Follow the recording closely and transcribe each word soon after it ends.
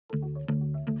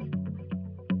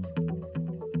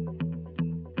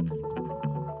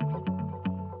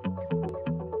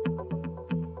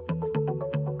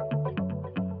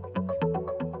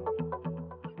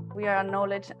We are a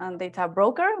knowledge and data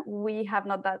broker. We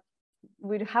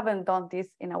haven't done this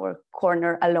in our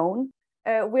corner alone.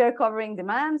 We are covering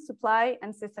demand, supply,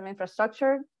 and system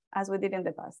infrastructure as we did in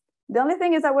the past. The only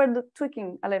thing is that we're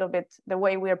tweaking a little bit the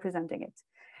way we are presenting it.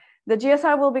 The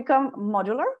GSR will become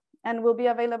modular and will be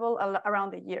available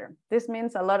around a year. This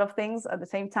means a lot of things at the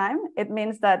same time. It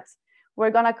means that we're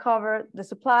going to cover the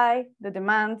supply, the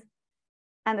demand,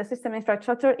 and the system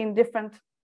infrastructure in different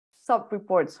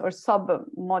sub-reports or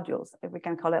sub-modules, if we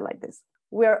can call it like this.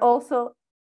 We are also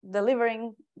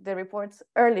delivering the reports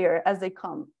earlier as they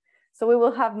come. So we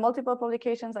will have multiple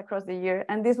publications across the year,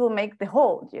 and this will make the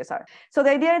whole GSR. So the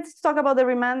idea is to talk about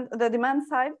the demand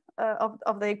side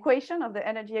of the equation, of the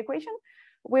energy equation.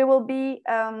 We will be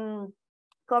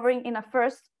covering in a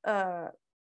first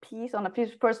piece, on a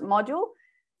first module,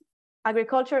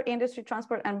 agriculture, industry,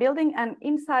 transport, and building. And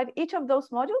inside each of those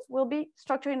modules will be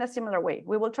structured in a similar way.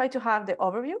 We will try to have the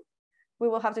overview.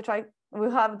 We'll have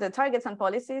the targets and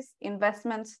policies,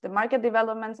 investments, the market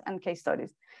developments, and case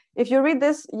studies. If you read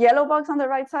this yellow box on the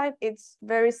right side, it's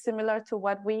very similar to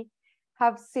what we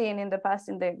have seen in the past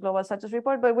in the Global Status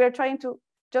Report, but we're trying to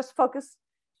just focus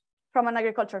from an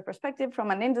agricultural perspective, from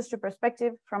an industry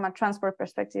perspective, from a transport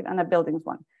perspective, and a buildings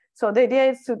one. So the idea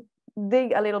is to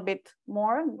dig a little bit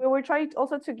more. We were trying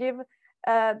also to give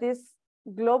this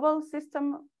global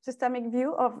systemic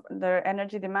view of the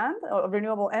energy demand, or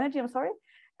renewable energy, I'm sorry,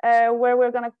 where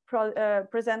we're going to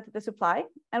present the supply,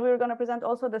 and we're going to present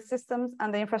also the systems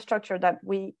and the infrastructure that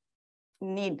we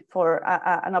need for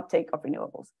an uptake of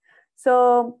renewables.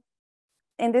 So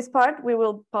in this part, we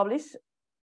will publish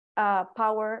a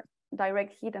power,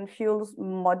 direct heat and fuels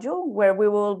module, where we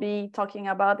will be talking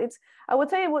about it. I would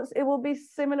say it will be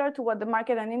similar to what the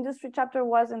market and industry chapter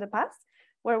was in the past,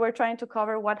 where we're trying to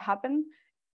cover what happened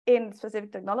in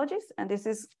specific technologies, and this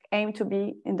is aimed to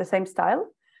be in the same style.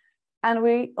 And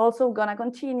we also gonna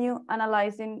continue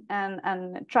analyzing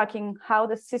and tracking how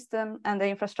the system and the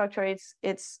infrastructure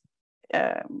is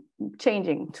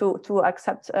changing to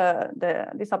accept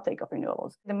this uptake of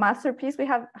renewables. The masterpiece we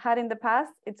have had in the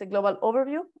past, it's a global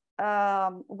overview.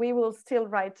 We will still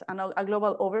write a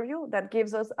global overview that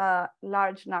gives us a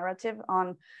large narrative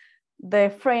on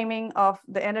the framing of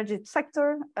the energy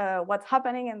sector, what's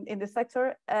happening in the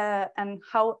sector, and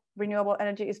how renewable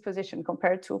energy is positioned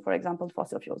compared to, for example,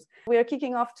 fossil fuels. We are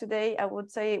kicking off today, I would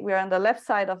say we're on the left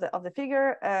side of the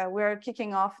figure. We're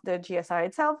kicking off the GSR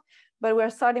itself, but we're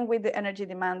starting with the energy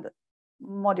demand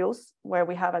modules, where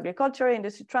we have agriculture,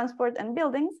 industry, transport, and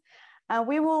buildings. And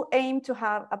we will aim to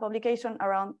have a publication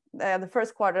around the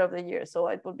first quarter of the year. So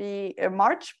it will be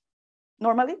March,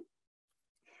 normally.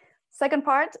 Second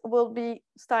part will be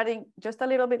starting just a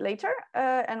little bit later,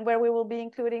 and where we will be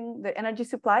including the energy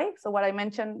supply. So what I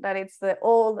mentioned, that it's the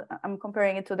old, I'm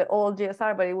comparing it to the old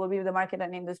GSR, but it will be the market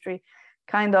and industry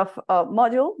kind of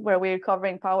module, where we're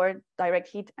covering power, direct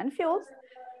heat, and fuels.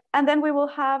 And then we will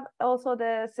have also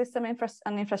the system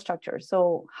and infrastructure.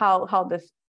 So how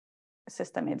this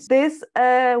system is. This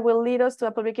will lead us to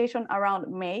a publication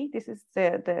around May. This is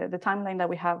the timeline that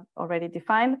we have already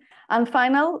defined. And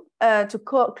final, to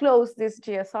close this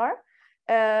GSR,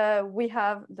 we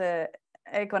have the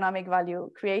economic value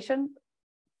creation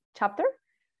chapter,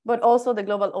 but also the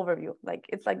global overview. Like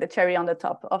it's like the cherry on the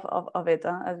top of it.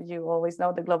 As you always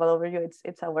know, the global overview,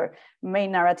 it's our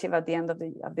main narrative at the end of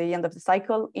the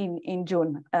cycle in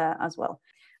June as well.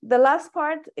 The last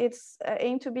part, it's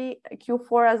aimed to be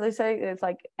Q4, as I say, it's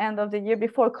like end of the year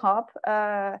before COP.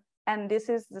 And this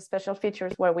is the special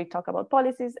features where we talk about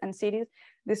policies and cities.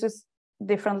 This is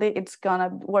differently. It's gonna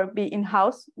work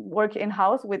in-house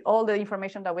with all the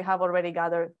information that we have already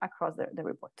gathered across the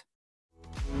report.